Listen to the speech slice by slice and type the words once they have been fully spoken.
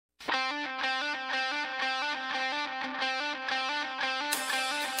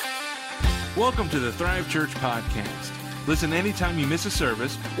Welcome to the Thrive Church Podcast. Listen anytime you miss a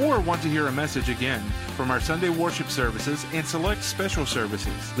service or want to hear a message again from our Sunday worship services and select special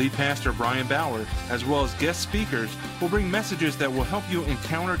services. Lead Pastor Brian Bauer, as well as guest speakers, will bring messages that will help you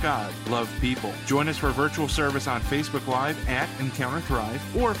encounter God, love people. Join us for a virtual service on Facebook Live at Encounter Thrive,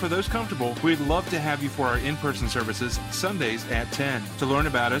 or for those comfortable, we'd love to have you for our in-person services Sundays at 10. To learn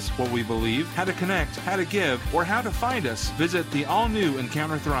about us, what we believe, how to connect, how to give, or how to find us, visit the all-new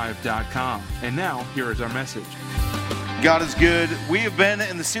EncounterThrive.com. And now, here is our message. God is good. We have been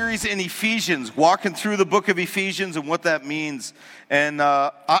in the series in Ephesians, walking through the book of Ephesians and what that means. And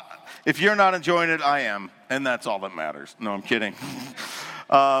if you're not enjoying it, I am. And that's all that matters. No, I'm kidding.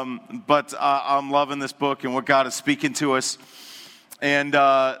 But I'm loving this book and what God is speaking to us. And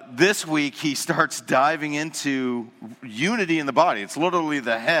this week, he starts diving into unity in the body. It's literally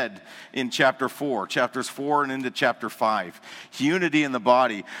the head in chapters 4 and into chapter 5. Unity in the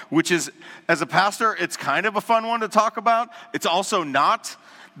body, which is, as a pastor, it's kind of a fun one to talk about. It's also not,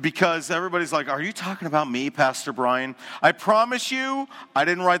 because everybody's like, are you talking about me, Pastor Brian? I promise you, I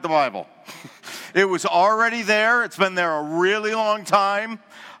didn't write the Bible. It was already there. It's been there a really long time.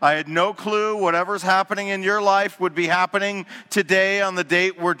 I had no clue whatever's happening in your life would be happening today on the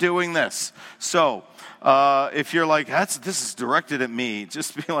date we're doing this. So if you're like, this is directed at me,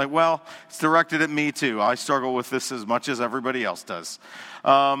 just be like, well, it's directed at me too. I struggle with this as much as everybody else does.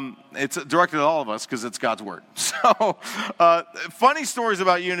 It's directed at all of us because it's God's word. So funny stories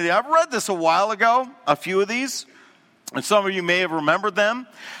about unity. I've read this a while ago, a few of these, and some of you may have remembered them.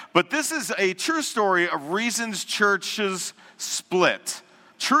 But this is a true story of reasons churches split.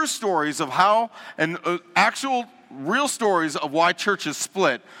 True stories of how, and actual real stories of why churches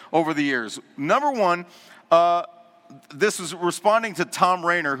split over the years. Number one, this was responding to Tom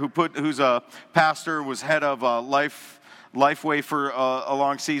Rayner, who's a pastor, was head of Lifeway for a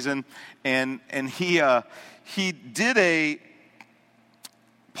long season, and he did a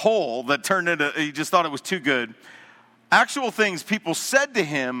poll that turned into, he just thought it was too good. Actual things people said to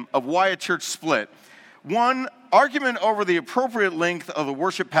him of why a church split. One, argument over the appropriate length of the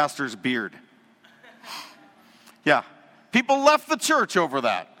worship pastor's beard. Yeah, people left the church over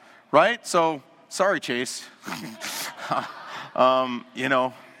that, right? So, sorry, Chase. For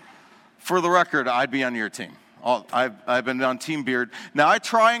the record, I'd be on your team. I've been on Team Beard. Now, I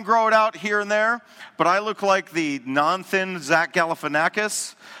try and grow it out here and there, but I look like the non-thin Zach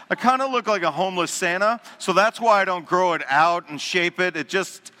Galifianakis. I kind of look like a homeless Santa, so that's why I don't grow it out and shape it.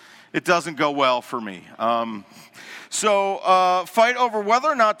 It doesn't go well for me. So fight over whether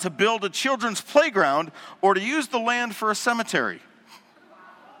or not to build a children's playground or to use the land for a cemetery.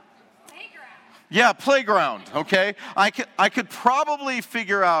 Playground. Yeah, playground, okay? I could probably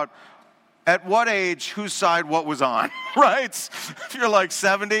figure out at what age, whose side what was on, right? If you're like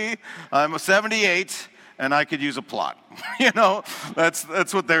 70, I'm 78, and I could use a plot.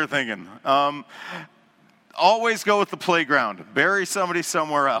 That's what they're thinking. Always go with the playground. Bury somebody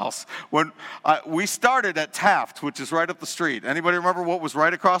somewhere else. When we started at Taft, which is right up the street. Anybody remember what was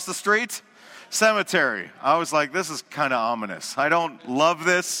right across the street? Cemetery. I was like, this is kind of ominous. I don't love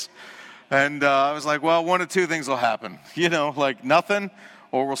this. And I was like, well, one of two things will happen. Like nothing,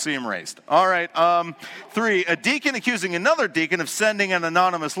 or we'll see him raised. All right. 3, a deacon accusing another deacon of sending an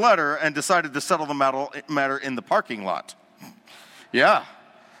anonymous letter and decided to settle the matter in the parking lot. Yeah,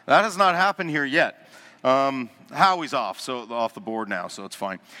 that has not happened here yet. Howie's off the board now, so it's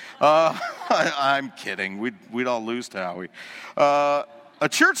fine. I'm kidding. We'd all lose to Howie. A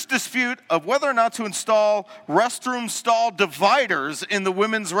church dispute of whether or not to install restroom stall dividers in the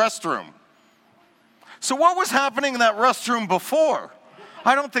women's restroom. So what was happening in that restroom before?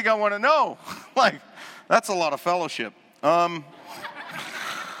 I don't think I want to know. That's a lot of fellowship.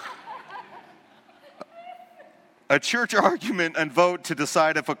 A church argument and vote to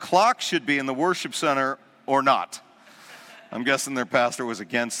decide if a clock should be in the worship center or not. I'm guessing their pastor was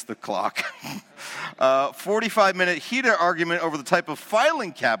against the clock. 45-minute heated argument over the type of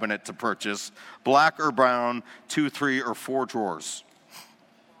filing cabinet to purchase, black or brown, 2, 3, or 4 drawers.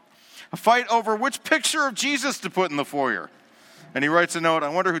 A fight over which picture of Jesus to put in the foyer. And he writes a note, I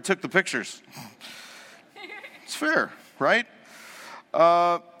wonder who took the pictures. It's fair, right?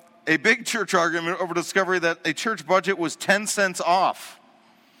 A big church argument over discovery that a church budget was 10 cents off.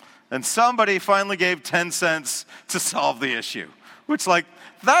 And somebody finally gave 10 cents to solve the issue. Which,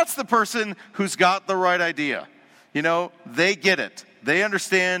 that's the person who's got the right idea. They get it. They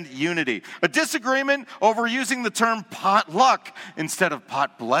understand unity. A disagreement over using the term potluck instead of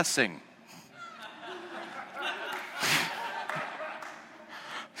pot blessing.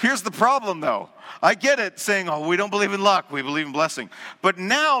 Here's the problem, though. I get it saying, oh, we don't believe in luck, we believe in blessing. But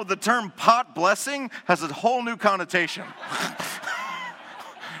now the term pot blessing has a whole new connotation.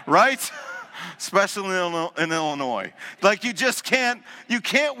 Right? Especially in Illinois. Like you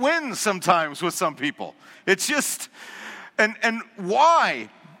can't win sometimes with some people. It's just, and why?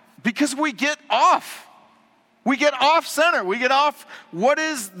 Because we get off. We get off center. We get off what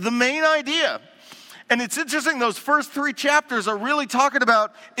is the main idea. And it's interesting, those first 3 chapters are really talking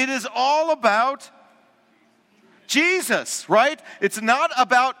about, it is all about Jesus, right? It's not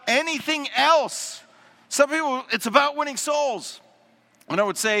about anything else. Some people, it's about winning souls. And I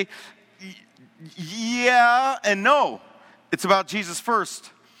would say, yeah and no. It's about Jesus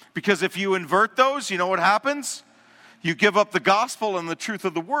first. Because if you invert those, you know what happens? You give up the gospel and the truth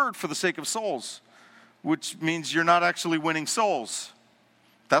of the word for the sake of souls, which means you're not actually winning souls.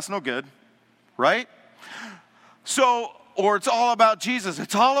 That's no good, right? So, or it's all about Jesus.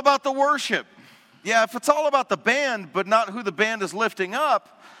 It's all about the worship. Yeah, if it's all about the band, but not who the band is lifting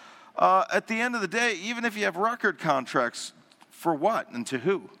up, at the end of the day, even if you have record contracts, for what and to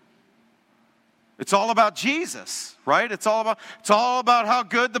who? It's all about Jesus, right? It's all about how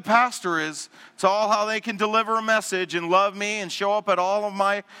good the pastor is. It's all how they can deliver a message and love me and show up at all of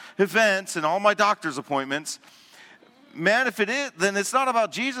my events and all my doctor's appointments. Man, if it is, then it's not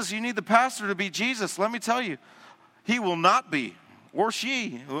about Jesus. You need the pastor to be Jesus. Let me tell you, he will not be, or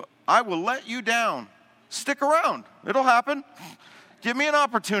she. I will let you down. Stick around. It'll happen. Give me an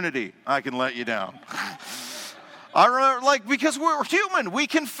opportunity. I can let you down. I remember, because we're human, we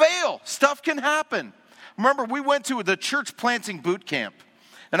can fail. Stuff can happen. Remember, we went to the church planting boot camp.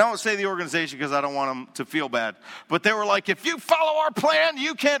 And I won't say the organization because I don't want them to feel bad. But they were like, if you follow our plan,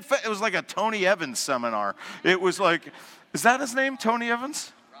 you can't fail. It was like a Tony Evans seminar. It was like, is that his name, Tony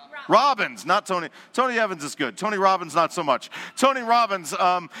Evans? Robbins, not Tony. Tony Evans is good. Tony Robbins, not so much. Tony Robbins,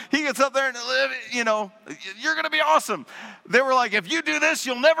 he gets up there and, you're going to be awesome. They were like, if you do this,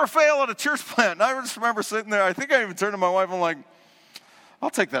 you'll never fail at a church plant. And I just remember sitting there. I think I even turned to my wife. I'm like, I'll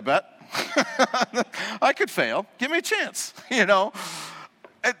take that bet. I could fail. Give me a chance,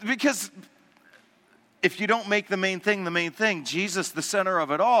 Because if you don't make the main thing, Jesus the center of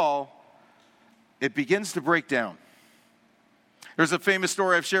it all, it begins to break down. There's a famous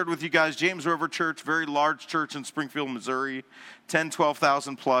story I've shared with you guys. James River Church, very large church in Springfield, Missouri,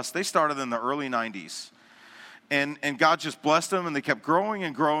 12,000 plus. They started in the early 90s. And God just blessed them, and they kept growing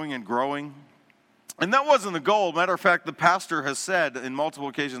and growing and growing. And that wasn't the goal. Matter of fact, the pastor has said in multiple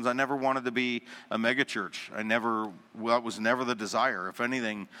occasions, I never wanted to be a mega church. That was never the desire. If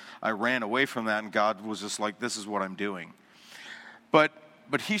anything, I ran away from that, and God was just like, this is what I'm doing.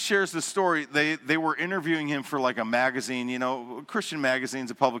 But he shares this story. They were interviewing him for like a magazine, Christian magazines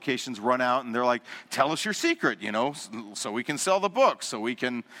and publications run out, and they're like, tell us your secret, so we can sell the book, so we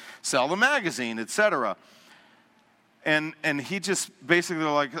can sell the magazine, etc. And he just basically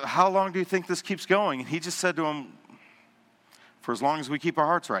like, how long do you think this keeps going? And he just said to him, for as long as we keep our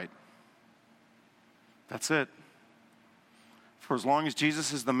hearts right. That's it. For as long as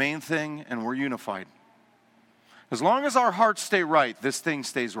Jesus is the main thing and we're unified. As long as our hearts stay right, this thing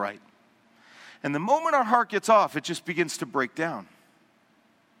stays right. And the moment our heart gets off, it just begins to break down.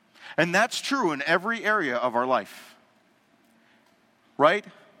 And that's true in every area of our life. Right?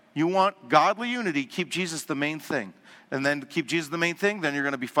 You want godly unity, keep Jesus the main thing. And then to keep Jesus the main thing, then you're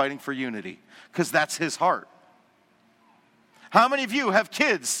going to be fighting for unity. Because that's his heart. How many of you have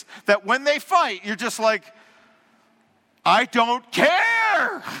kids that when they fight, you're just like, I don't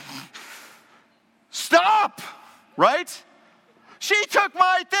care. Stop. Right? She took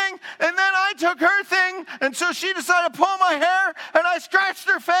my thing, and then I took her thing, and so she decided to pull my hair, and I scratched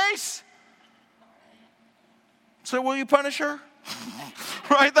her face. So will you punish her?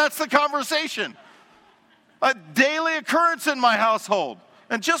 Right? That's the conversation. A daily occurrence in my household.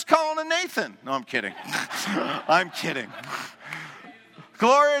 And just calling a Nathan. No, I'm kidding. I'm kidding.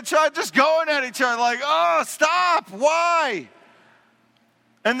 Gloria and Chad just going at each other like, oh, stop. Why?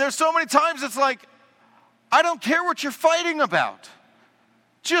 And there's so many times it's like, I don't care what you're fighting about.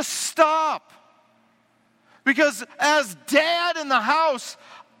 Just stop. Because as dad in the house,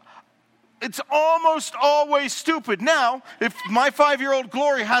 it's almost always stupid. Now, if my 5-year-old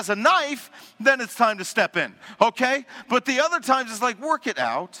Glory has a knife, then it's time to step in, okay? But the other times it's like, work it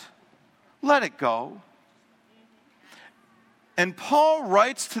out. Let it go. And Paul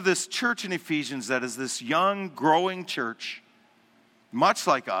writes to this church in Ephesians that is this young, growing church, much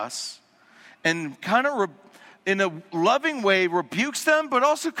like us, and kind of in a loving way rebukes them, but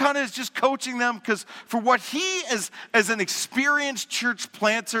also kind of is just coaching them because for what he as an experienced church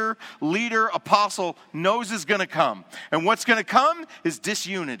planter, leader, apostle knows is going to come. And what's going to come is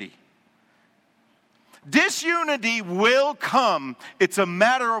disunity. Disunity will come. It's a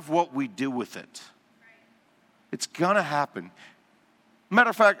matter of what we do with it. It's going to happen.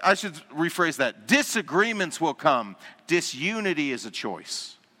 Matter of fact, I should rephrase that. Disagreements will come. Disunity is a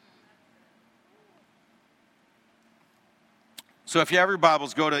choice. So if you have your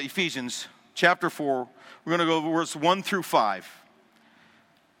Bibles, go to Ephesians chapter 4. We're going to go verse 1 through 5.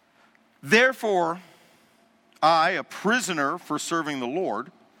 Therefore, I, a prisoner for serving the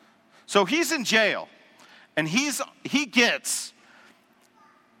Lord. So he's in jail, and he gets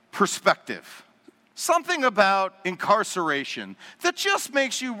perspective. Something about incarceration that just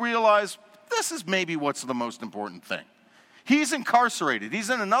makes you realize this is maybe what's the most important thing. He's incarcerated. He's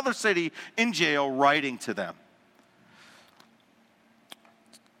in another city in jail writing to them.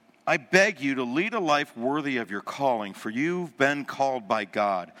 I beg you to lead a life worthy of your calling, for you've been called by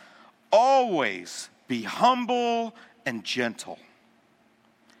God. Always be humble and gentle.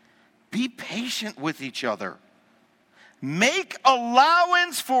 Be patient with each other. Make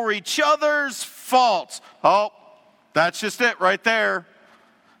allowance for each other's faults. Oh, that's just it right there.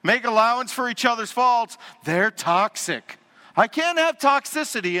 Make allowance for each other's faults. They're toxic. I can't have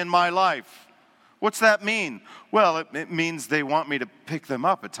toxicity in my life. What's that mean? Well, it means they want me to pick them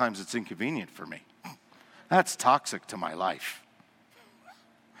up. At times it's inconvenient for me. That's toxic to my life.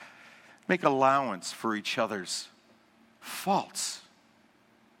 Make allowance for each other's faults.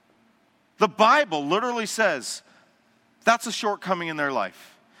 The Bible literally says that's a shortcoming in their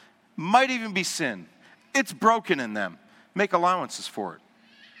life. Might even be sin. It's broken in them. Make allowances for it.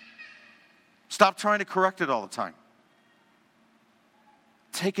 Stop trying to correct it all the time.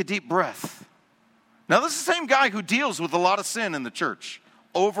 Take a deep breath. Now, this is the same guy who deals with a lot of sin in the church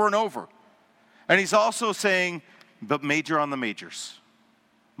over and over. And he's also saying, but major on the majors,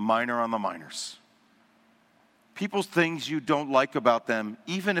 minor on the minors. People's things you don't like about them,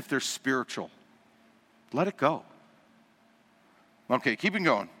 even if they're spiritual, let it go. Okay, keeping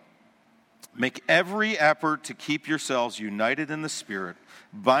going. Make every effort to keep yourselves united in the Spirit,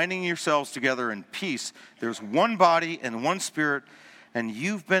 binding yourselves together in peace. There's one body and one Spirit, and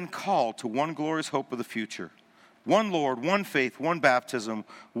you've been called to one glorious hope of the future. One Lord, one faith, one baptism,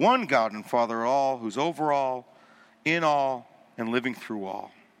 one God and Father of all, who's over all, in all, and living through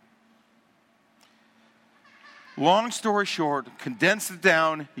all. Long story short, condense it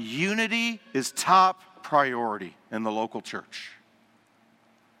down, unity is top priority in the local church.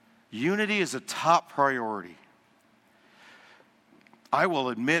 Unity is a top priority. I will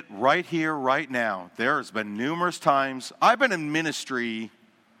admit right here, right now, there has been numerous times, I've been in ministry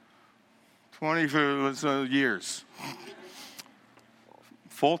 20 years,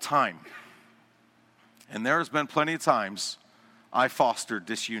 full time. And there has been plenty of times I fostered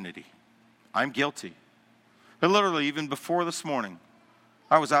disunity. I'm guilty. And literally, even before this morning,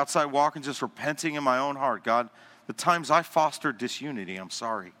 I was outside walking, just repenting in my own heart. God, the times I fostered disunity, I'm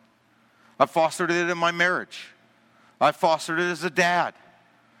sorry. I fostered it in my marriage. I fostered it as a dad.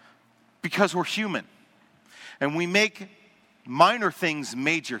 Because we're human. And we make minor things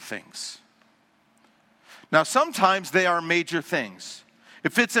major things. Now, sometimes they are major things.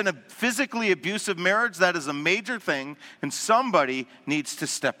 If it's in a physically abusive marriage, that is a major thing, and somebody needs to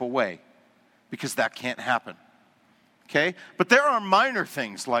step away. Because that can't happen. Okay? But there are minor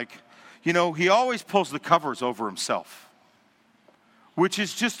things like, he always pulls the covers over himself. Which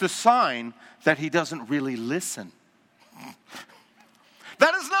is just a sign that he doesn't really listen.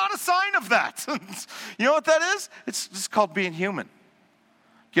 That is not a sign of that. You know what that is? It's just called being human.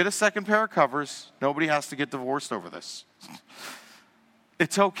 Get a second pair of covers. Nobody has to get divorced over this.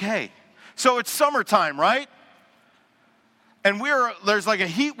 It's okay. So it's summertime, right? And there's like a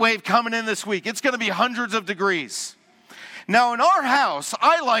heat wave coming in this week. It's going to be hundreds of degrees. Now, in our house,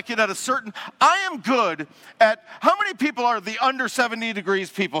 I like it at I am good at, how many people are the under 70 degrees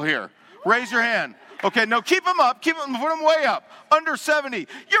people here? Raise your hand. Okay, no, keep them up. Put them way up. Under 70.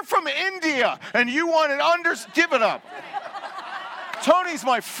 You're from India, and you want it give it up. Tony's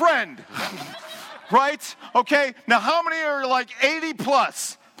my friend. Right? Okay, now how many are like 80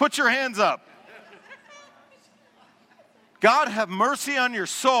 plus? Put your hands up. God have mercy on your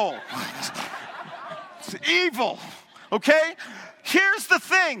soul. It's evil. Okay? Here's the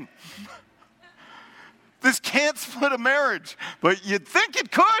thing. This can't split a marriage, but you'd think it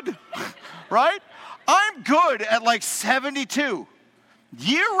could, right? I'm good at like 72.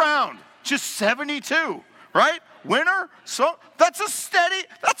 Year round, just 72, right? Winter, so that's a steady,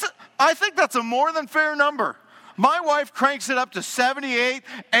 I think that's a more than fair number. My wife cranks it up to 78,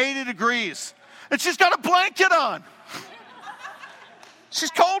 80 degrees. And she's got a blanket on.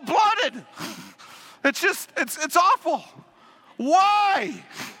 She's cold-blooded. It's awful. Why?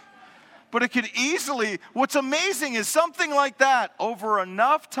 But it could easily, what's amazing is something like that over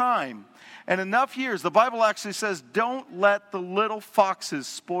enough time and enough years, the Bible actually says, don't let the little foxes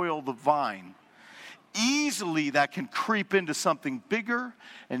spoil the vine. Easily that can creep into something bigger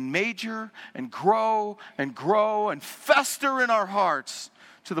and major and grow and fester in our hearts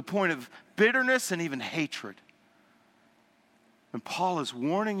to the point of bitterness and even hatred. And Paul is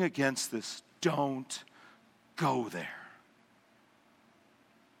warning against this. Don't go there.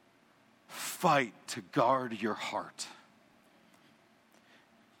 Fight to guard your heart.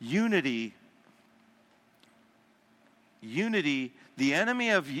 Unity, the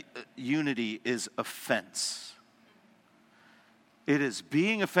enemy of unity is offense. It is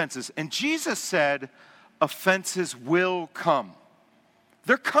being offenses. And Jesus said, offenses will come.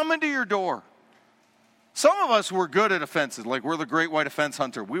 They're coming to your door. Some of us were good at offenses, like we're the great white offense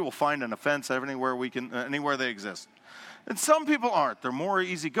hunter. We will find an offense anywhere we can, anywhere they exist. And some people aren't. They're more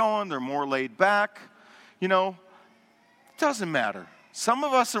easygoing. They're more laid back. You know, it doesn't matter. Some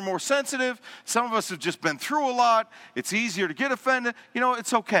of us are more sensitive. Some of us have just been through a lot. It's easier to get offended. You know,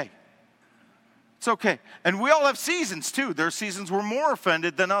 it's okay. It's okay. And we all have seasons, too. There are seasons we're more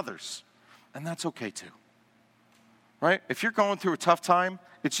offended than others. And that's okay, too. Right? If you're going through a tough time,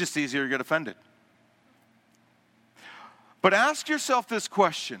 it's just easier to get offended. But ask yourself this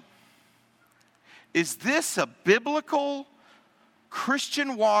question. Is this a biblical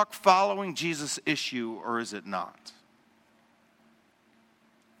Christian walk following Jesus issue, or is it not?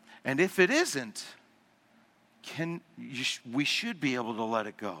 And if it isn't, we should be able to let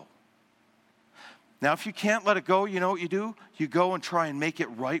it go. Now, if you can't let it go, you know what you do? You go and try and make it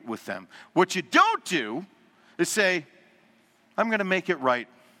right with them. What you don't do is say, I'm going to make it right.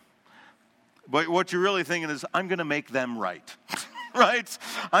 But what you're really thinking is, I'm going to make them right. Right?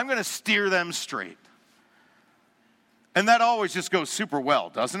 I'm going to steer them straight. And that always just goes super well,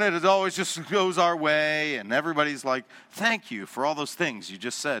 doesn't it? It always just goes our way, and everybody's like, thank you for all those things you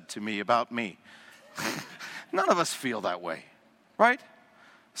just said to me about me. None of us feel that way, right?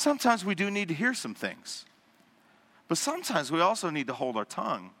 Sometimes we do need to hear some things. But sometimes we also need to hold our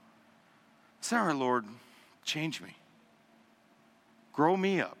tongue. Say, all right, Lord, change me. Grow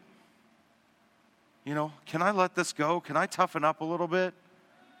me up. You know, can I let this go? Can I toughen up a little bit?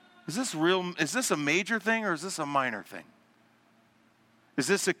 Is this real? Is this a major thing or is this a minor thing? Is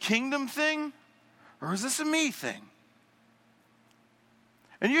this a kingdom thing or is this a me thing?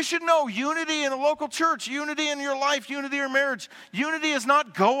 And you should know unity in a local church, unity in your life, unity in your marriage. Unity is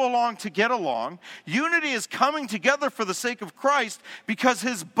not go along to get along. Unity is coming together for the sake of Christ because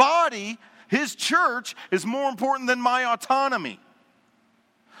his body, his church, is more important than my autonomy.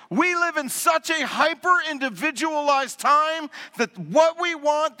 We live in such a hyper-individualized time that what we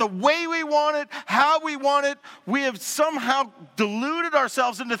want, the way we want it, how we want it, we have somehow deluded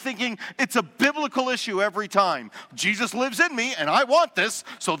ourselves into thinking it's a biblical issue every time. Jesus lives in me, and I want this,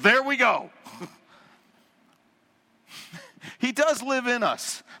 so there we go. He does live in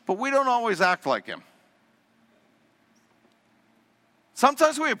us, but we don't always act like him.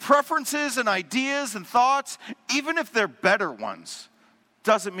 Sometimes we have preferences and ideas and thoughts, even if they're better ones.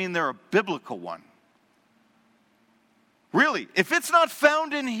 Doesn't mean they're a biblical one. Really, if it's not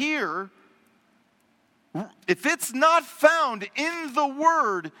found in here, if it's not found in the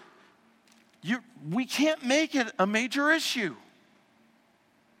Word, we can't make it a major issue.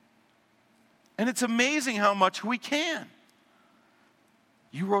 And it's amazing how much we can.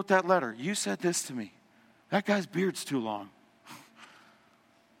 You wrote that letter. You said this to me. That guy's beard's too long.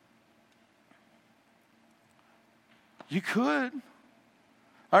 You could.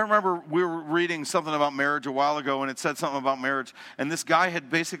 I remember we were reading something about marriage a while ago, and it said something about marriage. And this guy had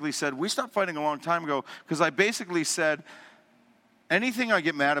basically said, we stopped fighting a long time ago because I basically said, anything I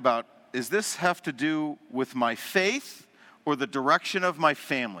get mad about, does this have to do with my faith or the direction of my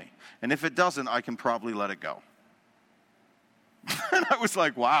family? And if it doesn't, I can probably let it go. And I was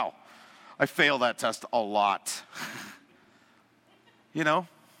like, wow, I fail that test a lot. You know,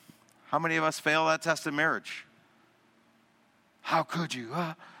 how many of us fail that test in marriage? How could you?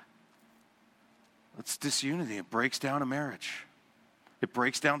 It's disunity. It breaks down a marriage. It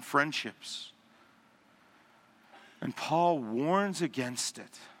breaks down friendships. And Paul warns against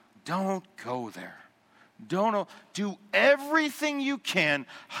it. Don't go there. Don't do everything you can.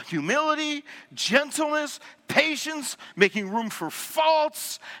 Humility, gentleness, patience, making room for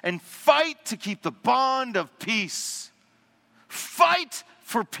faults, and fight to keep the bond of peace. Fight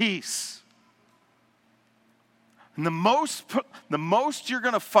for peace. And the most you're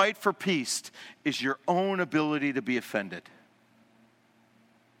going to fight for peace is your own ability to be offended.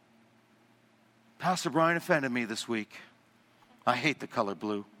 Pastor Brian offended me this week. I hate the color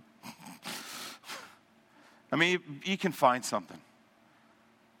blue. I mean, you can find something.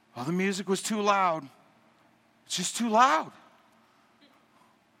 Oh, the music was too loud. It's just too loud.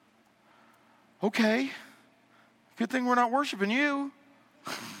 Okay. Good thing we're not worshiping you.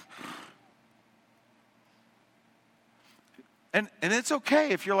 And it's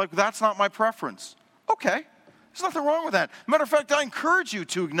okay if you're like, that's not my preference. Okay. There's nothing wrong with that. Matter of fact, I encourage you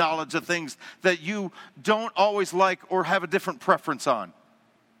to acknowledge the things that you don't always like or have a different preference on.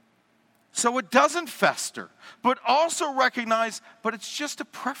 So it doesn't fester, but also recognize, but it's just a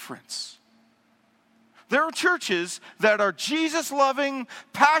preference. There are churches that are Jesus-loving,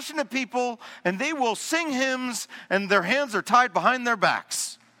 passionate people, and they will sing hymns, and their hands are tied behind their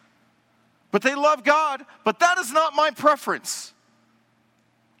backs. But they love God, but that is not my preference.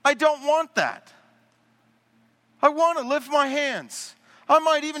 I don't want that. I want to lift my hands. I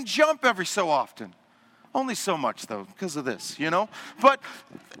might even jump every so often. Only so much, though, because of this,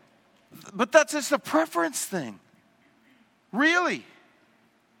 But that's just a preference thing. Really.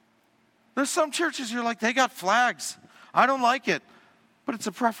 There's some churches you're like, they got flags. I don't like it. But it's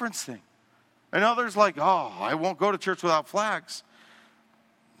a preference thing. And others like, oh, I won't go to church without flags.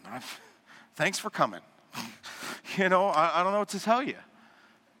 Thanks for coming. I don't know what to tell you.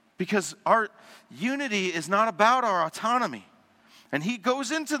 Because our unity is not about our autonomy. And he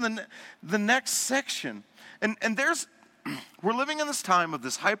goes into the next section. And we're living in this time of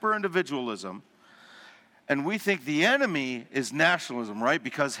this hyper-individualism. And we think the enemy is nationalism, right?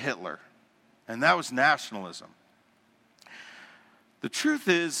 Because Hitler. And that was nationalism. The truth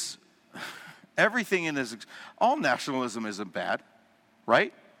is, all nationalism isn't bad,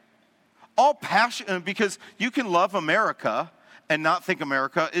 right? All passion, because you can love America and not think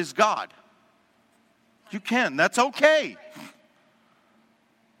America is God. You can. That's okay.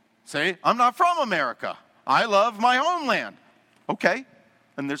 Say, I'm not from America. I love my homeland. Okay.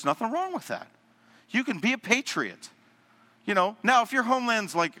 And there's nothing wrong with that. You can be a patriot. Now if your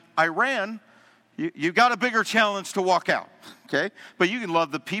homeland's like Iran, you got a bigger challenge to walk out. Okay? But you can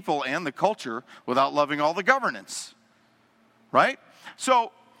love the people and the culture without loving all the governance. Right?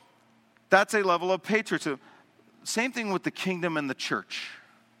 So that's a level of patriotism. Same thing with the kingdom and the church.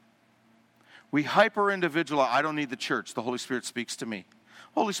 We hyper-individualize. I don't need the church. The Holy Spirit speaks to me.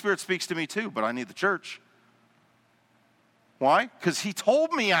 Holy Spirit speaks to me too, but I need the church. Why? Because he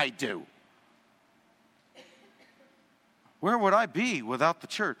told me I do. Where would I be without the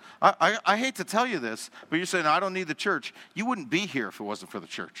church? I hate to tell you this, but you're saying, I don't need the church. You wouldn't be here if it wasn't for the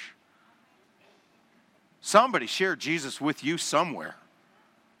church. Somebody shared Jesus with you somewhere.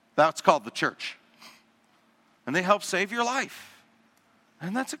 That's called the church. And they help save your life.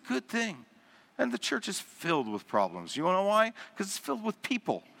 And that's a good thing. And the church is filled with problems. You want to know why? Because it's filled with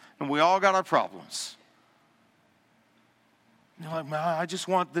people. And we all got our problems. You're like, man, I just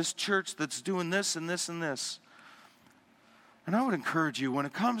want this church that's doing this and this and this. And I would encourage you, when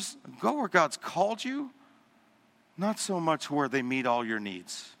it comes, go where God's called you, not so much where they meet all your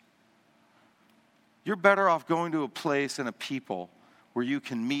needs. You're better off going to a place and a people where you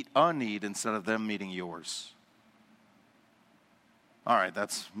can meet a need instead of them meeting yours. All right,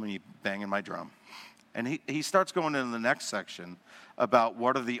 that's me banging my drum. And he starts going into the next section about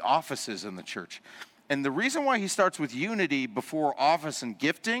what are the offices in the church. And the reason why he starts with unity before office and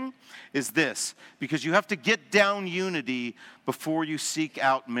gifting is this, because you have to get down unity before you seek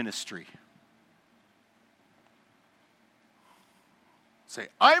out ministry. Say,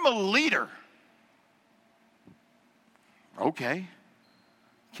 I'm a leader. Okay.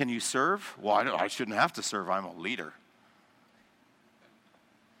 Can you serve? Well, I shouldn't have to serve. I'm a leader.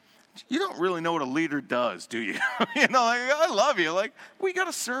 You don't really know what a leader does, do you? I love you. We got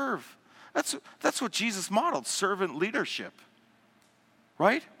to serve. That's what Jesus modeled, servant leadership.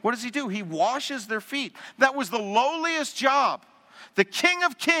 Right? What does he do? He washes their feet. That was the lowliest job. The King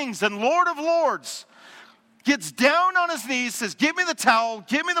of Kings and Lord of Lords gets down on his knees, says, give me the towel,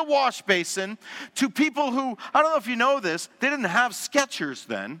 give me the wash basin, to people who, I don't know if you know this, they didn't have Skechers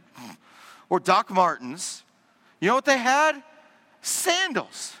then, or Doc Martens. You know what they had?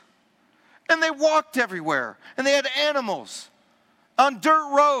 Sandals. And they walked everywhere. And they had animals on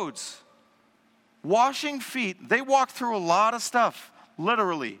dirt roads. Washing feet. They walked through a lot of stuff.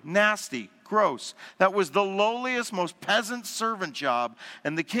 Literally. Nasty. Gross. That was the lowliest, most peasant servant job.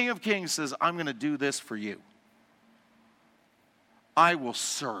 And the King of Kings says, I'm going to do this for you. I will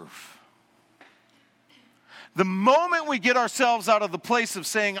serve. The moment we get ourselves out of the place of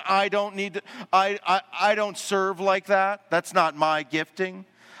saying, I don't serve like that, that's not my gifting,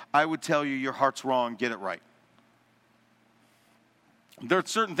 I would tell you your heart's wrong, get it right. There are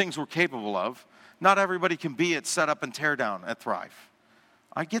certain things we're capable of. Not everybody can be at Set Up and Tear Down at Thrive.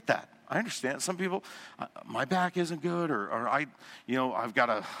 I get that. I understand. Some people, my back isn't good, or I've got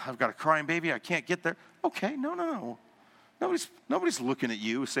a crying baby. I can't get there. Okay, no. Nobody's looking at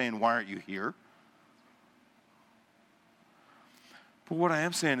you saying, why aren't you here? But what I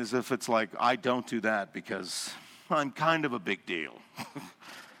am saying is if it's like, I don't do that because I'm kind of a big deal.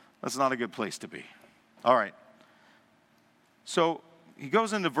 That's not a good place to be. All right. So he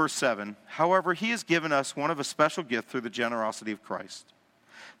goes into verse 7. However, he has given us one of a special gift through the generosity of Christ.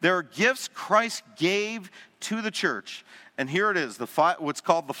 There are gifts Christ gave to the church. And here it is, what's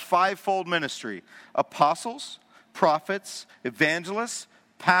called the fivefold ministry. Apostles, prophets, evangelists,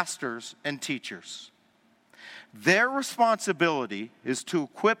 pastors, and teachers. Their responsibility is to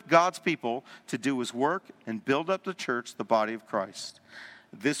equip God's people to do his work and build up the church, the body of Christ.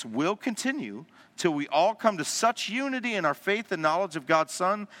 This will continue till we all come to such unity in our faith and knowledge of God's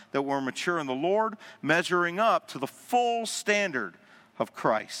Son that we're mature in the Lord, measuring up to the full standard of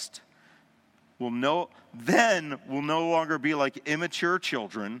Christ. Then we'll no longer be like immature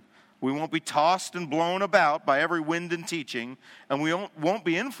children. We won't be tossed and blown about by every wind and teaching, and we won't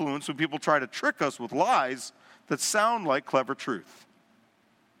be influenced when people try to trick us with lies that sound like clever truth.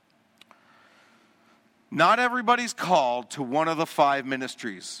 Not everybody's called to one of the 5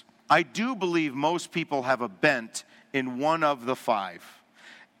 ministries. I do believe most people have a bent in one of the 5.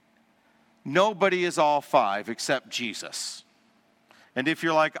 Nobody is all 5 except Jesus. And if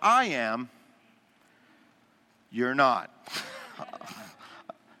you're like, I am, you're not.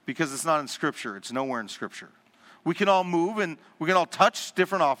 Because it's not in Scripture. It's nowhere in Scripture. We can all move and we can all touch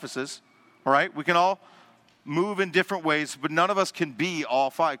different offices. All right? We can all move in different ways, but none of us can be all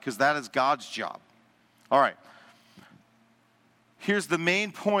 5 because that is God's job. All right. Here's the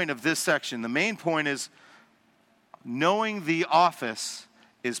main point of this section. The main point is knowing the office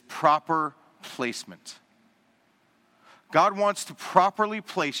is proper placement. God wants to properly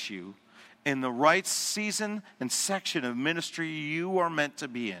place you in the right season and section of ministry you are meant to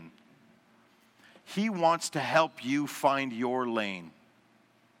be in. He wants to help you find your lane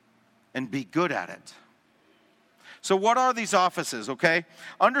and be good at it. So what are these offices, okay?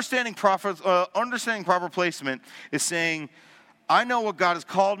 Understanding proper placement is saying, I know what God has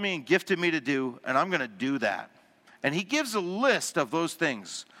called me and gifted me to do, and I'm going to do that. And he gives a list of those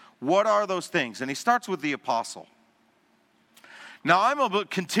things. What are those things? And he starts with the apostle. Now, I'm a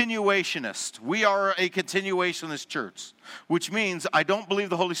continuationist. We are a continuationist church, which means I don't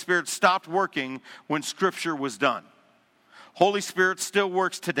believe the Holy Spirit stopped working when Scripture was done. Holy Spirit still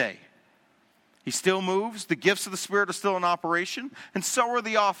works today. He still moves. The gifts of the Spirit are still in operation, and so are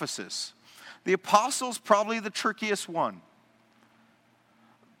the offices. The apostle's probably the trickiest one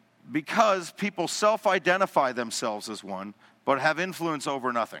because people self-identify themselves as one, but have influence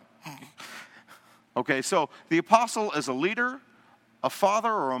over nothing. Okay, so the apostle is a leader, a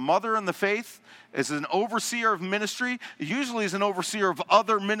father or a mother in the faith, is an overseer of ministry, usually is an overseer of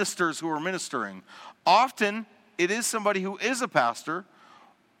other ministers who are ministering. Often, it is somebody who is a pastor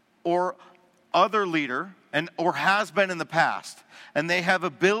or other leader or has been in the past. And they have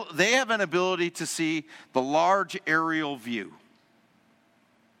an ability to see the large aerial view.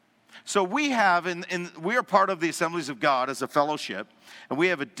 So we are part of the Assemblies of God as a fellowship, and we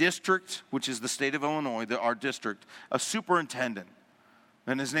have a district, which is the state of Illinois, our district, a superintendent.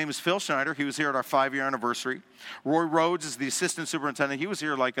 And his name is Phil Schneider. He was here at our 5-year anniversary. Roy Rhodes is the assistant superintendent. He was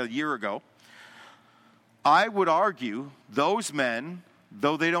here like a year ago. I would argue those men,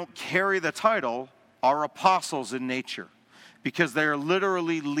 though they don't carry the title, are apostles in nature because they are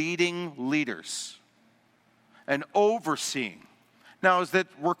literally leading leaders and overseeing. Now, is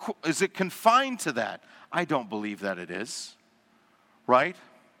it confined to that? I don't believe that it is, right?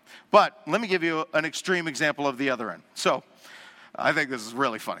 But let me give you an extreme example of the other end. So, I think this is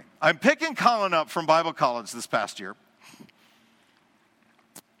really funny. I'm picking Colin up from Bible college this past year.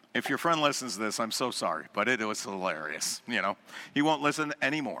 If your friend listens to this, I'm so sorry, but it was hilarious. You know, he won't listen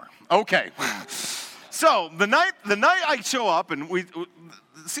anymore. Okay. So the night I show up, and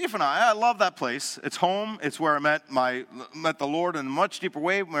Steve and I love that place. It's home. It's where I met the Lord in a much deeper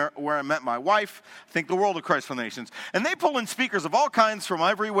way, where I met my wife. I think the world of Christ for the Nations. And they pull in speakers of all kinds from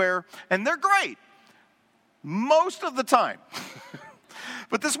everywhere, and they're great. Most of the time.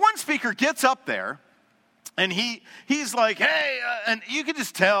 But this one speaker gets up there, and he's like, hey, and you can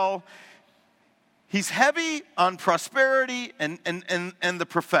just tell he's heavy on prosperity and the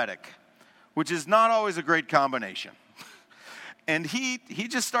prophetic, which is not always a great combination. And he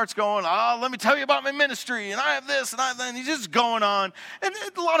just starts going, let me tell you about my ministry, and I have this, and I have that, and he's just going on. And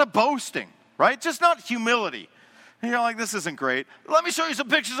a lot of boasting, right? Just not humility. And you're like, this isn't great. Let me show you some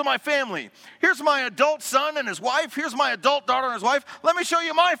pictures of my family. Here's my adult son and his wife. Here's my adult daughter and his wife. Let me show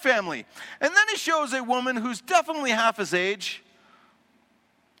you my family. And then he shows a woman who's definitely half his age,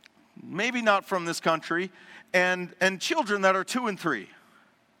 maybe not from this country, and children that are 2 and 3.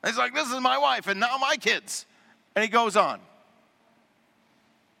 And he's like, this is my wife and now my kids. And he goes on.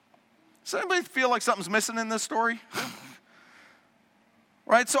 Does anybody feel like something's missing in this story?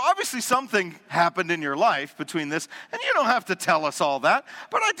 Right? So obviously something happened in your life between this, and you don't have to tell us all that.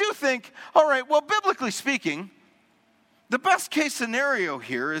 But I do think, all right, well, biblically speaking, the best case scenario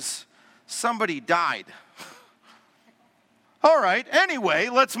here is somebody died. All right, anyway,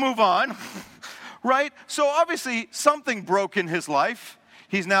 let's move on. Right? So obviously something broke in his life.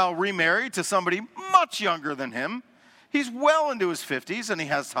 He's now remarried to somebody much younger than him. He's well into his 50s, and he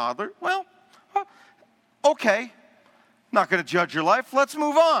has a toddler. Well, okay. Not going to judge your life. Let's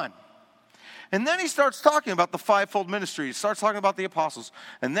move on. And then he starts talking about the fivefold ministry. He starts talking about the apostles.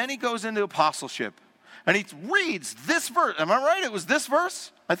 And then he goes into apostleship. And he reads this verse. Am I right? It was this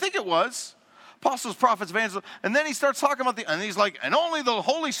verse? I think it was. Apostles, prophets, evangelists. And then he starts talking about and he's like, and only the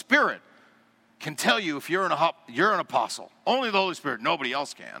Holy Spirit can tell you if you're an apostle. Only the Holy Spirit. Nobody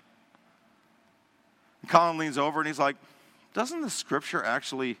else can. And Colin leans over and he's like, doesn't the scripture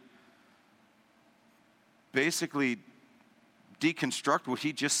actually basically deconstruct what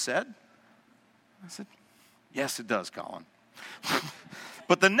he just said? I said, yes, it does, Colin.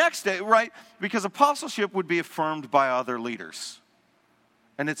 But the next day, right, because apostleship would be affirmed by other leaders.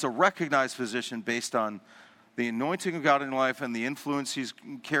 And it's a recognized position based on the anointing of God in your life and the influence he's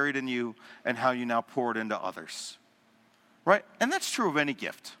carried in you and how you now pour it into others. Right? And that's true of any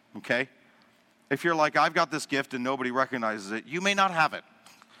gift, okay? If you're like, I've got this gift and nobody recognizes it, you may not have it,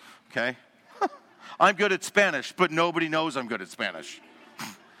 okay? I'm good at Spanish, but nobody knows I'm good at Spanish.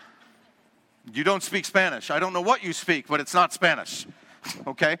 You don't speak Spanish. I don't know what you speak, but it's not Spanish.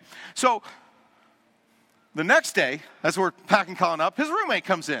 Okay? So, the next day, as we're packing Colin up, his roommate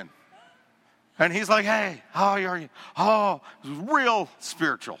comes in. And he's like, hey, how are you? Oh, it was real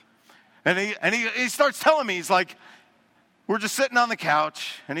spiritual. And he starts telling me, he's like, we're just sitting on the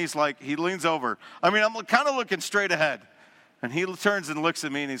couch. And he's like, he leans over. I mean, I'm kind of looking straight ahead. And he turns and looks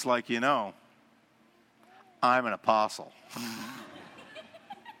at me and he's like, you know, I'm an apostle.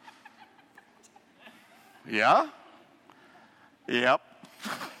 Yeah? Yep.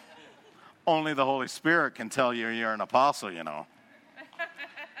 Only the Holy Spirit can tell you you're an apostle, you know.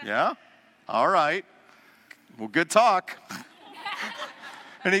 Yeah? All right. Well, good talk.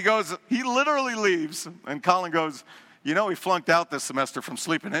 And he literally leaves. And Colin goes, you know, he flunked out this semester from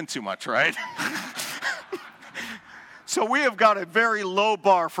sleeping in too much, right? So we have got a very low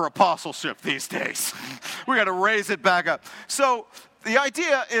bar for apostleship these days. We got to raise it back up. So the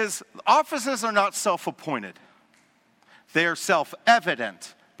idea is offices are not self-appointed. They are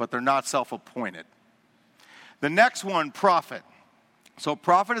self-evident, but they're not self-appointed. The next one, prophet. So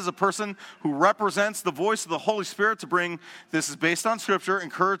prophet is a person who represents the voice of the Holy Spirit to bring, this is based on Scripture,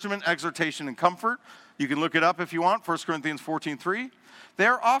 encouragement, exhortation, and comfort. You can look it up if you want, 1 Corinthians 14:3.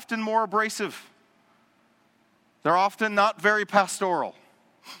 They're often more abrasive. They're often not very pastoral,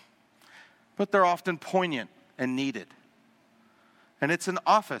 but they're often poignant and needed. And it's an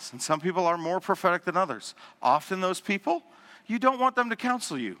office, and some people are more prophetic than others. Often those people, you don't want them to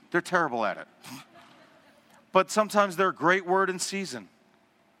counsel you. They're terrible at it. But sometimes they're a great word in season.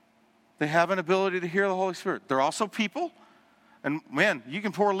 They have an ability to hear the Holy Spirit. They're also people, and man, you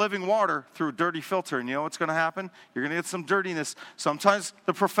can pour living water through a dirty filter, and you know what's going to happen? You're going to get some dirtiness. Sometimes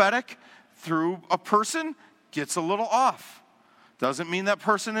the prophetic, through a person, gets a little off. Doesn't mean that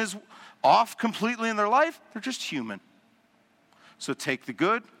person is off completely in their life. They're just human. So take the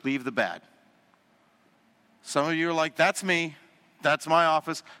good, leave the bad. Some of you are like, that's me. That's my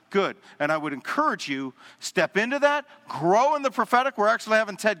office. Good. And I would encourage you, step into that, grow in the prophetic. We're actually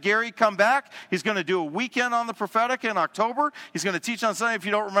having Ted Gary come back. He's going to do a weekend on the prophetic in October. He's going to teach on Sunday. If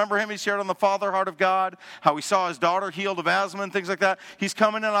you don't remember him, he shared on the Father Heart of God, how he saw his daughter healed of asthma and things like that. He's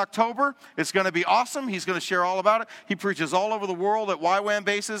coming in October. It's going to be awesome. He's going to share all about it. He preaches all over the world at YWAM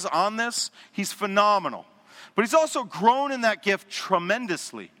bases on this. He's phenomenal. But he's also grown in that gift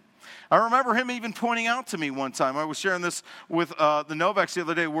tremendously. I remember him even pointing out to me one time. I was sharing this with the Novaks the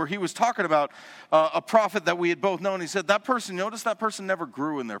other day where he was talking about a prophet that we had both known. He said, notice that person never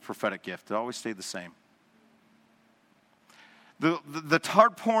grew in their prophetic gift. It always stayed the same. The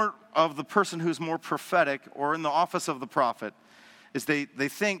hard part of the person who's more prophetic or in the office of the prophet is they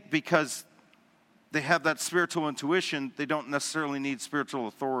think because they have that spiritual intuition, they don't necessarily need spiritual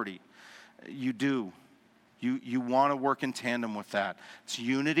authority. You do. You want to work in tandem with that. It's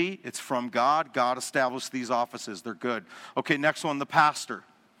unity. It's from God. God established these offices. They're good. Okay, next one, the pastor.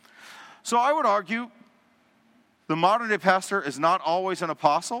 So I would argue the modern day pastor is not always an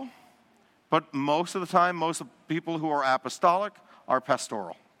apostle, but most of the time, most of the people who are apostolic are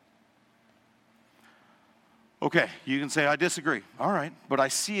pastoral. Okay, you can say, I disagree. All right, but I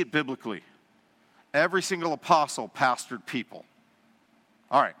see it biblically. Every single apostle pastored people.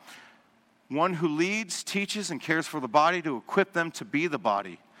 All right. One who leads, teaches, and cares for the body to equip them to be the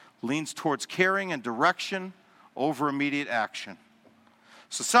body, leans towards caring and direction over immediate action.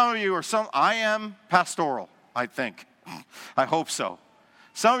 So some of you I am pastoral, I think. I hope so.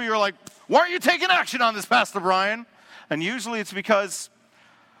 Some of you are like, why aren't you taking action on this, Pastor Brian? And usually it's because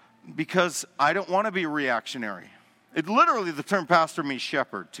I don't want to be reactionary. It literally, the term pastor means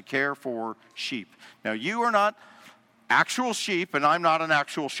shepherd, to care for sheep. Now, you are not actual sheep, and I'm not an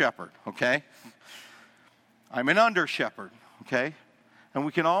actual shepherd, okay? I'm an under shepherd, okay? And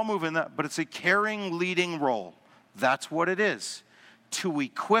we can all move in that, but it's a caring, leading role. That's what it is, to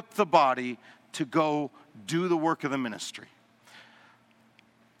equip the body to go do the work of the ministry.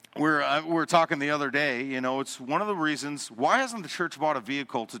 We were talking the other day, it's one of the reasons, why hasn't the church bought a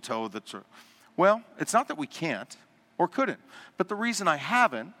vehicle to tow the church? Well, it's not that we can't or couldn't, but the reason I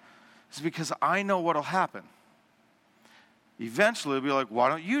haven't is because I know what'll happen. Eventually, it'll be like, why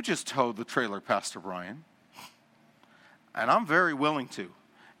don't you just tow the trailer, Pastor Brian? And I'm very willing to.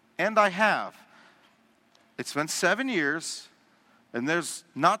 And I have. It's been 7 years, and there's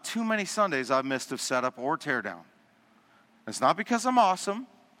not too many Sundays I've missed of setup or teardown. It's not because I'm awesome.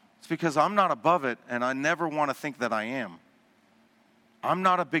 It's because I'm not above it, and I never want to think that I am. I'm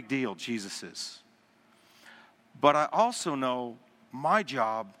not a big deal. Jesus is. But I also know my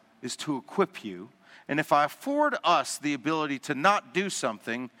job is to equip you. And if I afford us the ability to not do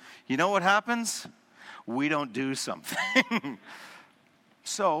something, you know what happens? We don't do something.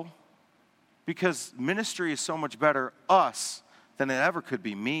 So, because ministry is so much better us than it ever could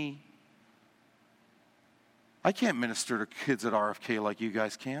be me. I can't minister to kids at RFK like you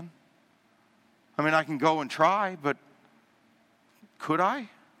guys can. I mean, I can go and try, but could I?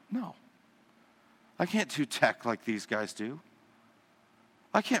 No. I can't do tech like these guys do.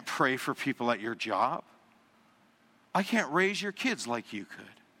 I can't pray for people at your job. I can't raise your kids like you could.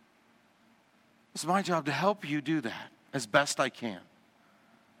 It's my job to help you do that as best I can.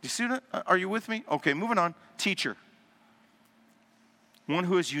 Do you see that? Are you with me? Okay, moving on. Teacher. One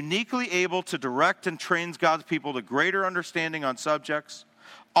who is uniquely able to direct and trains God's people to greater understanding on subjects,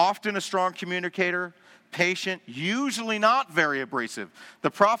 often a strong communicator, patient, usually not very abrasive.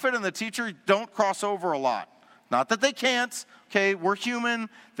 The prophet and the teacher don't cross over a lot. Not that they can't, okay, we're human,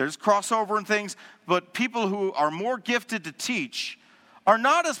 there's crossover and things, but people who are more gifted to teach are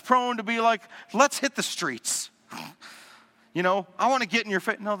not as prone to be like, let's hit the streets. I want to get in your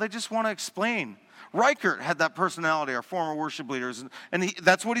face. No, they just want to explain. Reichert had that personality, our former worship leaders, and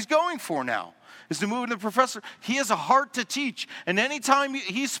that's what he's going for now, is to move into professor. He has a heart to teach, and anytime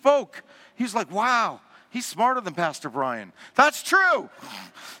he spoke, he's like, wow, he's smarter than Pastor Brian. That's true,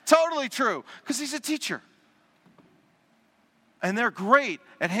 totally true, because he's a teacher. And they're great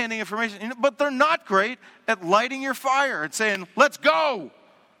at handing information, but they're not great at lighting your fire and saying, let's go.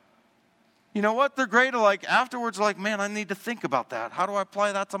 You know what? They're great at afterwards, man, I need to think about that. How do I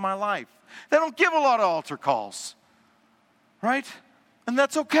apply that to my life? They don't give a lot of altar calls, right? And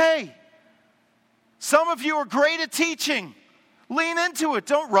that's okay. Some of you are great at teaching. Lean into it.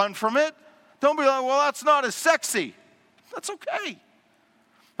 Don't run from it. Don't be like, well, that's not as sexy. That's okay.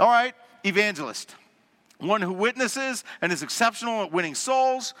 All right, evangelist. One who witnesses and is exceptional at winning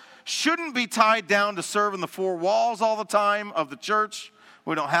souls, shouldn't be tied down to serve in the four walls all the time of the church.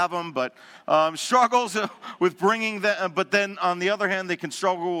 We don't have them, but struggles with bringing them. But then on the other hand, they can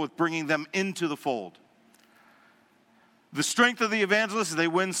struggle with bringing them into the fold. The strength of the evangelist is they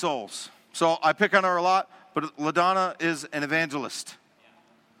win souls. So I pick on her a lot, but LaDonna is an evangelist.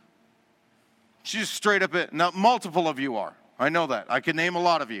 She's straight up it. Now, multiple of you are. I know that. I can name a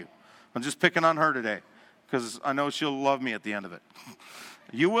lot of you. I'm just picking on her today because I know she'll love me at the end of it.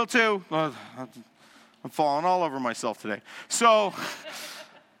 You will too. I'm falling all over myself today. So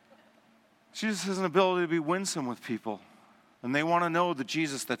she just has an ability to be winsome with people, and they want to know the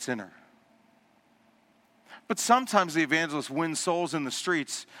Jesus that's in her. But sometimes the evangelists win souls in the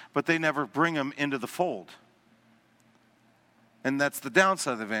streets, but they never bring them into the fold. And that's the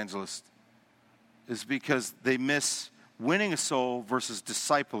downside of the evangelist, is because they miss winning a soul versus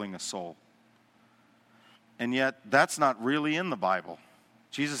discipling a soul. And yet, that's not really in the Bible.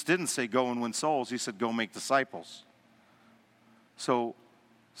 Jesus didn't say go and win souls. He said go make disciples. So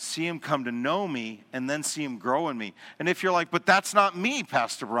see him come to know me, and then see him grow in me. And if you're like, but that's not me,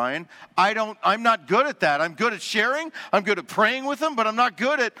 Pastor Brian. I'm not good at that. I'm good at sharing. I'm good at praying with them, but I'm not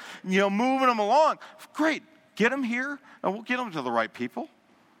good at, moving them along. Great. Get them here, and we'll get them to the right people.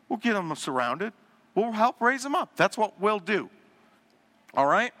 We'll get them surrounded. We'll help raise them up. That's what we'll do. All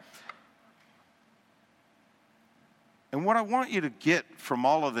right? And what I want you to get from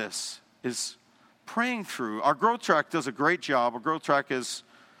all of this is praying through. Our growth track does a great job. Our growth track is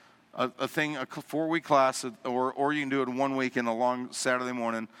a 4-week class, or you can do it in 1 week in a long Saturday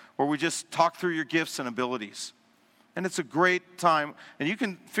morning, where we just talk through your gifts and abilities. And it's a great time. And you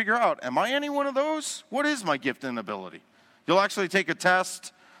can figure out, am I any one of those? What is my gift and ability? You'll actually take a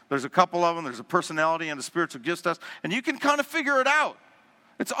test. There's a couple of them. There's a personality and a spiritual gifts test. And you can kind of figure it out.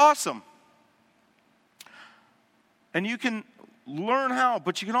 It's awesome. And you can learn how,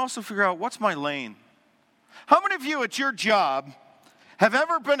 but you can also figure out, what's my lane? How many of you at your job have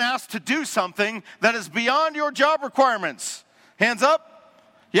ever been asked to do something that is beyond your job requirements? Hands up?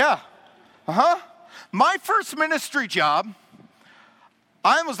 Yeah. My first ministry job,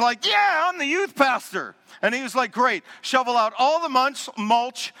 I was like, yeah, I'm the youth pastor. And he was like, great, shovel out all the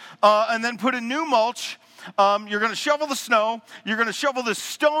mulch, and then put in new mulch. You're going to shovel the snow. You're going to shovel this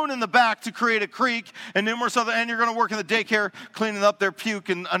stone in the back to create a creek, and numerous other, and you're going to work in the daycare cleaning up their puke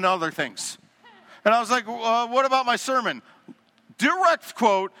and other things. And I was like, what about my sermon? Direct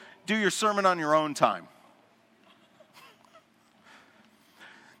quote, do your sermon on your own time.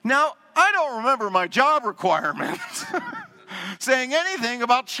 Now, I don't remember my job requirements saying anything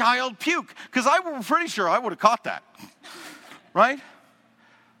about child puke, because I was pretty sure I would have caught that, right?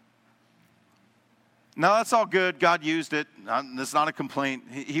 Now, that's all good. God used it. That's not a complaint.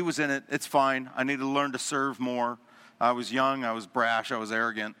 He was in it. It's fine. I need to learn to serve more. I was young. I was brash. I was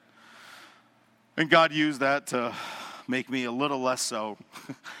arrogant. And God used that to make me a little less so.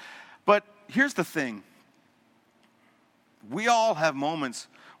 But here's the thing. We all have moments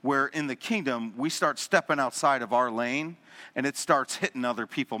where in the kingdom we start stepping outside of our lane and it starts hitting other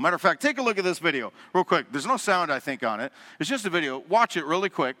people. Matter of fact, take a look at this video real quick. There's no sound, I think, on it. It's just a video. Watch it really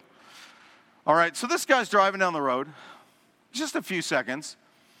quick. All right, so this guy's driving down the road, just a few seconds.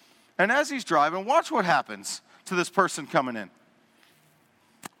 And as he's driving, watch what happens to this person coming in.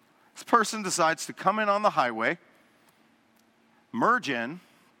 This person decides to come in on the highway, merge in.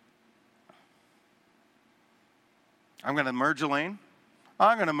 I'm going to merge a lane.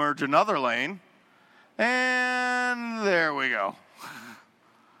 I'm going to merge another lane. And there we go.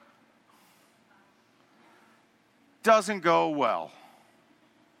 Doesn't go well,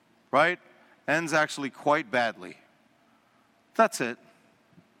 right? Ends actually quite badly. That's it.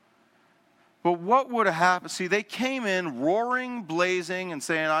 But what would have happened? See, they came in roaring, blazing, and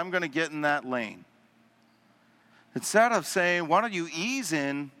saying, I'm going to get in that lane. Instead of saying, why don't you ease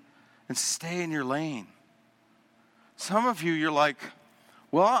in and stay in your lane? Some of you, you're like,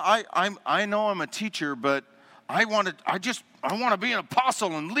 well, I know I'm a teacher, but I want to be an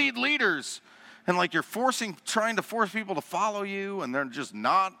apostle and lead leaders. And like you're trying to force people to follow you, and they're just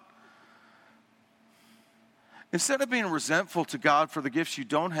not. Instead of being resentful to God for the gifts you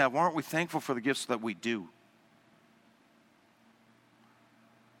don't have, why aren't we thankful for the gifts that we do?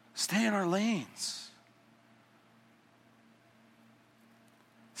 Stay in our lanes.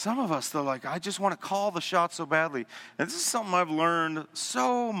 Some of us, they're like, I just want to call the shots so badly. And this is something I've learned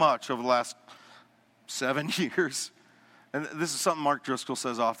so much over the last 7 years. And this is something Mark Driscoll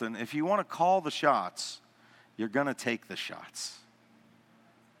says often. If you want to call the shots, you're going to take the shots.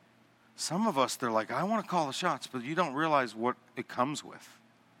 Some of us, they're like, I want to call the shots, but you don't realize what it comes with.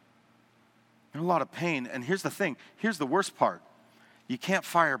 There's a lot of pain. And here's the thing. Here's the worst part. You can't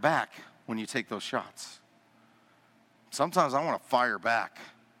fire back when you take those shots. Sometimes I want to fire back.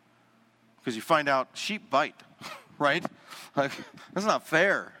 Because you find out sheep bite, right? Like, that's not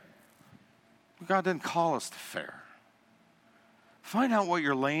fair. God didn't call us to fair. Find out what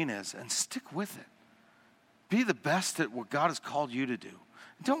your lane is and stick with it. Be the best at what God has called you to do.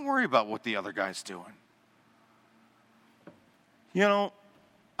 Don't worry about what the other guy's doing. You know,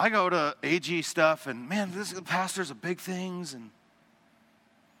 I go to AG stuff, and man, the pastors of big things,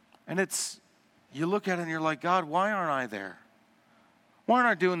 and it's, you look at it and you're like, God, why aren't I there? Why aren't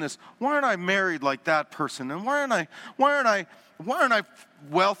I doing this? Why aren't I married like that person? And why aren't I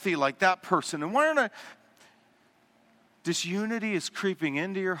wealthy like that person? And why aren't I? Disunity is creeping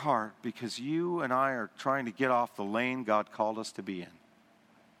into your heart because you and I are trying to get off the lane God called us to be in.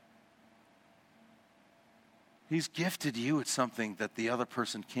 He's gifted you at something that the other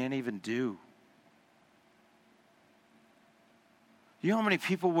person can't even do. You know how many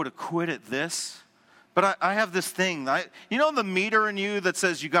people would have quit at this But I have this thing. You know the meter in you that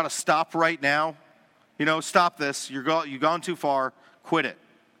says you got to stop right now? You know, stop this. You've gone too far. Quit it.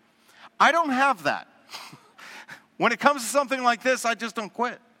 I don't have that. When it comes to something like this, I just don't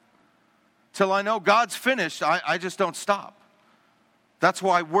quit. Till I know God's finished, I just don't stop. That's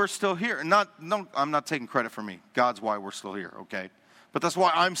why we're still here. And I'm not taking credit for me. God's why we're still here, okay? But that's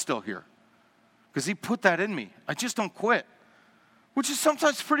why I'm still here. Because he put that in me. I just don't quit. Which is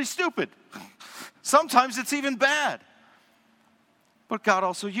sometimes pretty stupid. Sometimes it's even bad. But God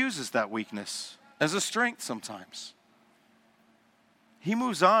also uses that weakness as a strength sometimes. He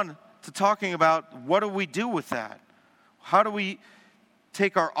moves on to talking about what do we do with that? How do we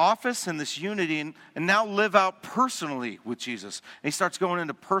take our office and this unity and now live out personally with Jesus? And he starts going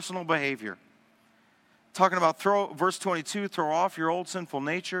into personal behavior. Talking about verse 22, throw off your old sinful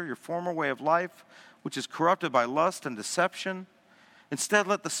nature, your former way of life, which is corrupted by lust and deception. Instead,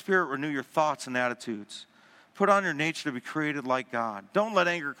 let the Spirit renew your thoughts and attitudes. Put on your nature to be created like God. Don't let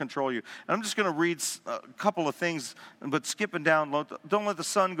anger control you. And I'm just going to read a couple of things, but skipping down. Don't let the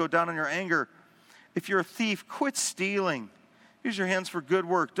sun go down on your anger. If you're a thief, quit stealing. Use your hands for good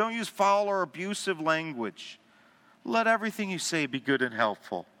work. Don't use foul or abusive language. Let everything you say be good and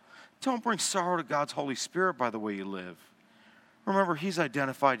helpful. Don't bring sorrow to God's Holy Spirit by the way you live. Remember, he's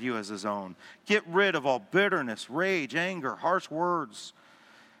identified you as his own. Get rid of all bitterness, rage, anger, harsh words,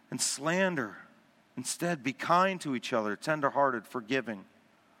 and slander. Instead, be kind to each other, tender-hearted, forgiving.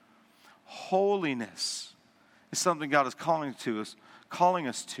 Holiness is something God is calling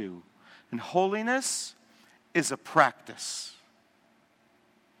us to. And holiness is a practice.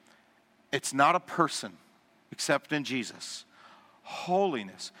 It's not a person, except in Jesus.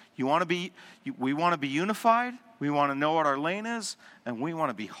 Holiness. We want to be unified. We want to know what our lane is, and we want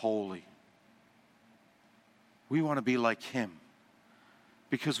to be holy. We want to be like him.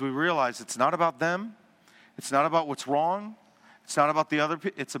 Because we realize it's not about them. It's not about what's wrong. It's not about the other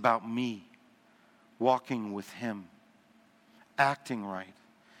people. It's about me walking with him, acting right.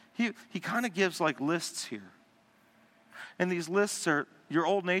 He kind of gives like lists here. And these lists are, your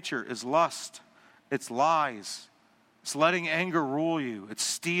old nature is lust. It's lies. It's letting anger rule you. It's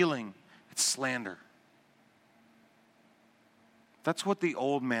stealing. It's slander. That's what the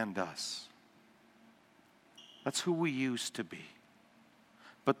old man does. That's who we used to be.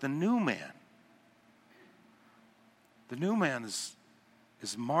 But the new man is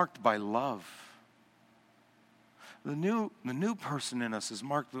marked by love. The new person in us is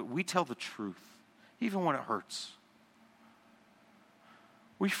marked that we tell the truth, even when it hurts.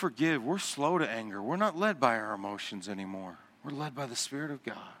 We forgive. We're slow to anger. We're not led by our emotions anymore. We're led by the Spirit of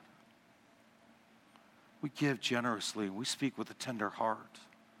God. We give generously. We speak with a tender heart.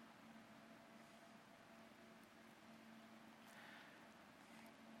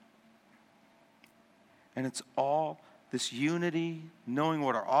 And it's all this unity, knowing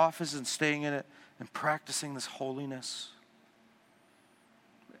what our office is and staying in it, and practicing this holiness.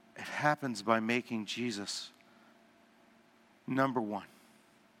 It happens by making Jesus number one.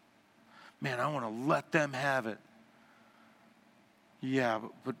 Man, I want to let them have it. Yeah,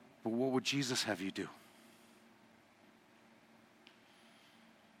 but what would Jesus have you do?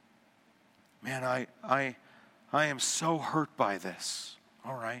 Man, I am so hurt by this.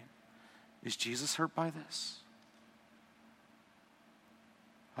 All right. Is Jesus hurt by this?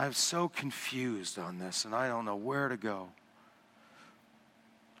 I'm so confused on this, and I don't know where to go.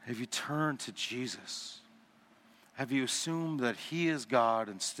 Have you turned to Jesus? Have you assumed that he is God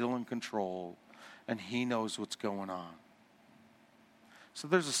and still in control, and he knows what's going on? So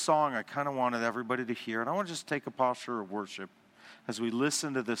there's a song I kind of wanted everybody to hear, and I want to just take a posture of worship as we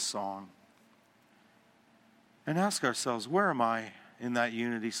listen to this song and ask ourselves, where am I in that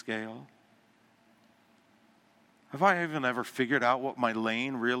unity scale? Have I even ever figured out what my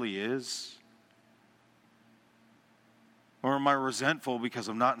lane really is? Or am I resentful because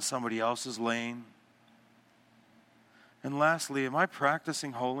I'm not in somebody else's lane? And lastly, am I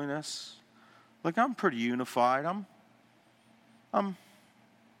practicing holiness? Like, I'm pretty unified. I'm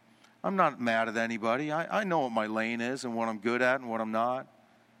not mad at anybody. I know what my lane is and what I'm good at and what I'm not.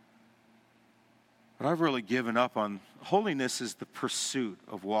 But I've really given up on holiness is the pursuit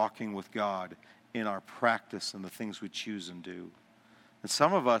of walking with God in our practice and the things we choose and do. And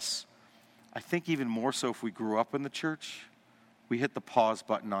some of us, I think even more so if we grew up in the church, we hit the pause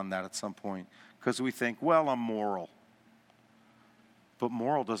button on that at some point because we think, well, I'm moral. But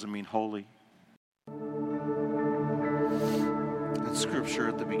moral doesn't mean holy. That scripture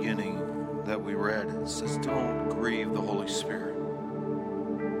at the beginning that we read, it says, don't grieve the Holy Spirit.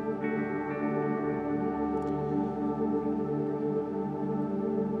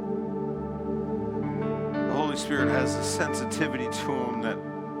 Spirit has a sensitivity to him that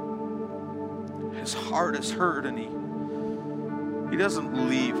his heart is hurt, and he doesn't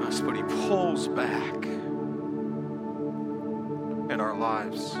leave us, but he pulls back in our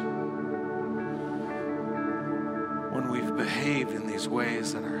lives when we've behaved in these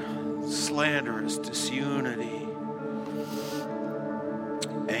ways that are slanderous, disunity,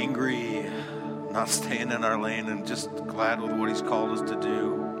 angry, not staying in our lane, and just glad with what he's called us to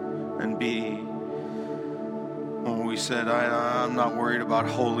do and be. When we said, I'm not worried about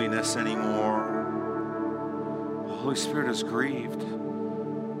holiness anymore, the Holy Spirit is grieved.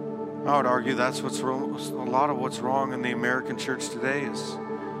 I would argue that's what's wrong. A lot of what's wrong in the American church today is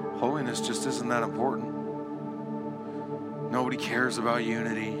holiness just isn't that important. Nobody cares about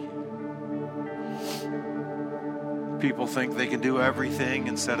unity. People think they can do everything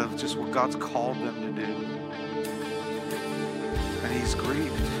instead of just what God's called them to do. And he's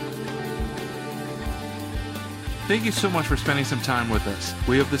grieved. Thank you so much for spending some time with us.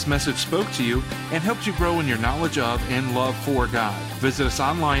 We hope this message spoke to you and helped you grow in your knowledge of and love for God. Visit us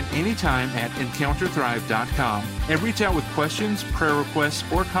online anytime at EncounterThrive.com and reach out with questions, prayer requests,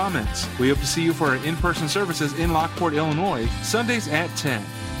 or comments. We hope to see you for our in-person services in Lockport, Illinois, Sundays at 10.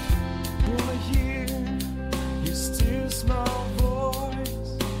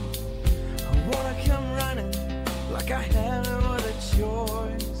 I have no other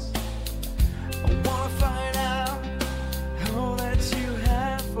choice. I wanna find out all that you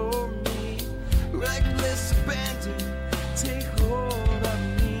have for me. Reckless abandon, take hold of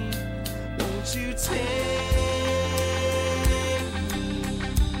me. Won't you take me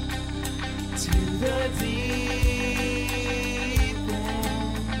to the deep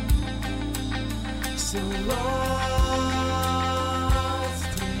end? So long.